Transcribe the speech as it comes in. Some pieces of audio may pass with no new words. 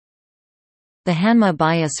The Hanma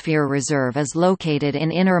Biosphere Reserve is located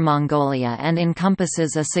in Inner Mongolia and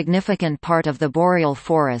encompasses a significant part of the boreal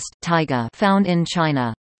forest taiga found in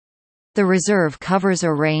China. The reserve covers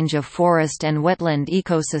a range of forest and wetland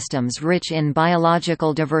ecosystems rich in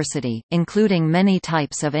biological diversity, including many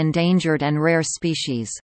types of endangered and rare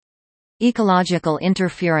species. Ecological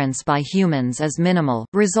interference by humans is minimal,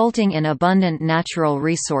 resulting in abundant natural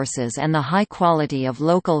resources and the high quality of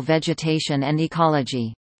local vegetation and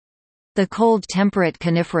ecology. The cold temperate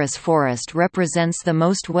coniferous forest represents the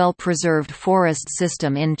most well-preserved forest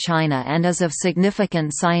system in China and is of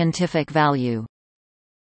significant scientific value.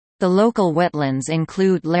 The local wetlands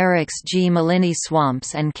include Larix G. Malini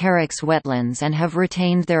swamps and Carix wetlands and have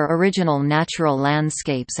retained their original natural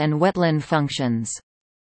landscapes and wetland functions.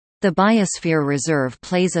 The Biosphere Reserve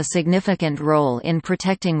plays a significant role in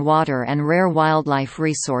protecting water and rare wildlife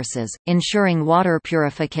resources, ensuring water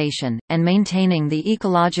purification, and maintaining the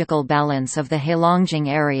ecological balance of the Heilongjiang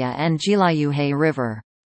area and Jilayuhe River.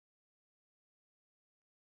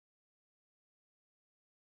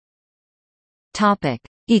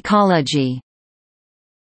 Ecology.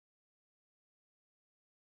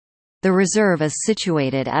 The reserve is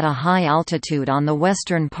situated at a high altitude on the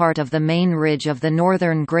western part of the main ridge of the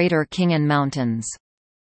northern Greater Khingan Mountains.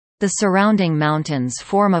 The surrounding mountains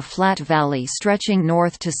form a flat valley stretching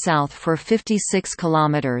north to south for 56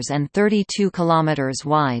 kilometers and 32 kilometers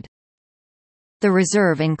wide. The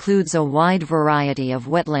reserve includes a wide variety of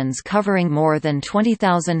wetlands covering more than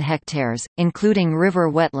 20,000 hectares, including river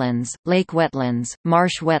wetlands, lake wetlands,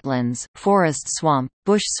 marsh wetlands, forest swamp,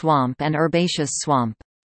 bush swamp and herbaceous swamp.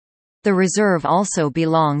 The reserve also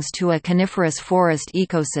belongs to a coniferous forest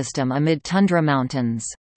ecosystem amid tundra mountains.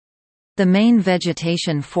 The main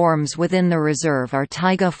vegetation forms within the reserve are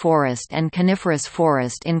taiga forest and coniferous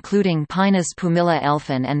forest including Pinus pumila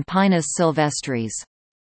elfin and Pinus sylvestris.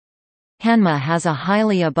 Hanma has a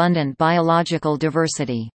highly abundant biological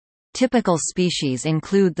diversity. Typical species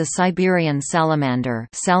include the Siberian salamander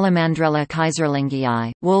Salamandrella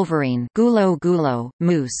kaiserlingii, wolverine Gulo gulo,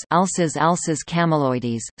 moose Alces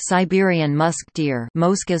cameloides, Siberian musk deer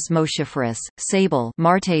Moscus moschiferus, sable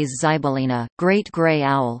Martes zibellina, great gray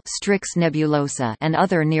owl Strix nebulosa and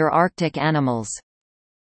other near-Arctic animals.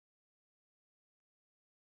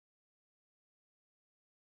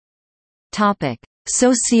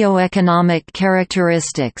 Socio-economic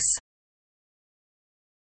characteristics.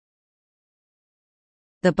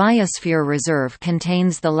 The Biosphere Reserve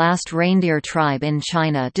contains the last reindeer tribe in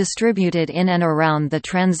China distributed in and around the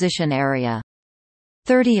transition area.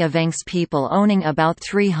 30 Evenks people owning about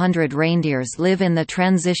 300 reindeers live in the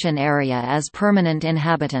transition area as permanent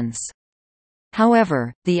inhabitants.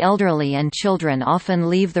 However, the elderly and children often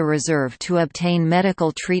leave the reserve to obtain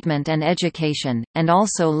medical treatment and education, and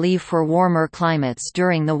also leave for warmer climates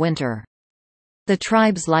during the winter. The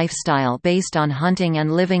tribe's lifestyle based on hunting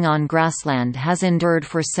and living on grassland has endured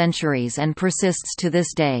for centuries and persists to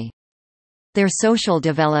this day. Their social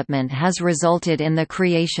development has resulted in the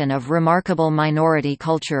creation of remarkable minority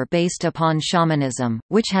culture based upon shamanism,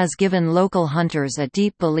 which has given local hunters a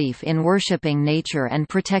deep belief in worshipping nature and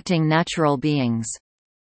protecting natural beings.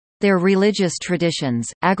 Their religious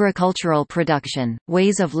traditions, agricultural production,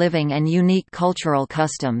 ways of living and unique cultural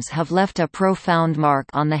customs have left a profound mark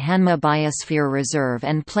on the Hanma Biosphere Reserve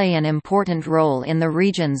and play an important role in the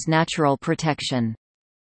region's natural protection.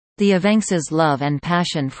 The Evenks' love and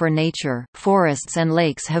passion for nature, forests and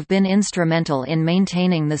lakes have been instrumental in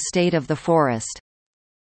maintaining the state of the forest.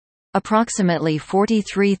 Approximately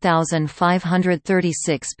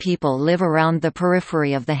 43,536 people live around the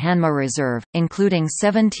periphery of the Hanma Reserve, including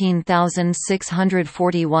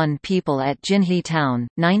 17,641 people at Jinhe Town,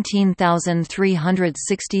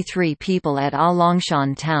 19,363 people at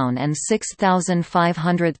Longshan Town and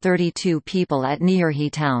 6,532 people at Nyerhe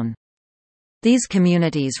Town. These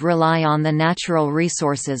communities rely on the natural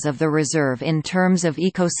resources of the reserve in terms of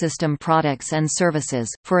ecosystem products and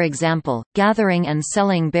services, for example, gathering and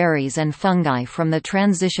selling berries and fungi from the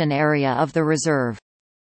transition area of the reserve.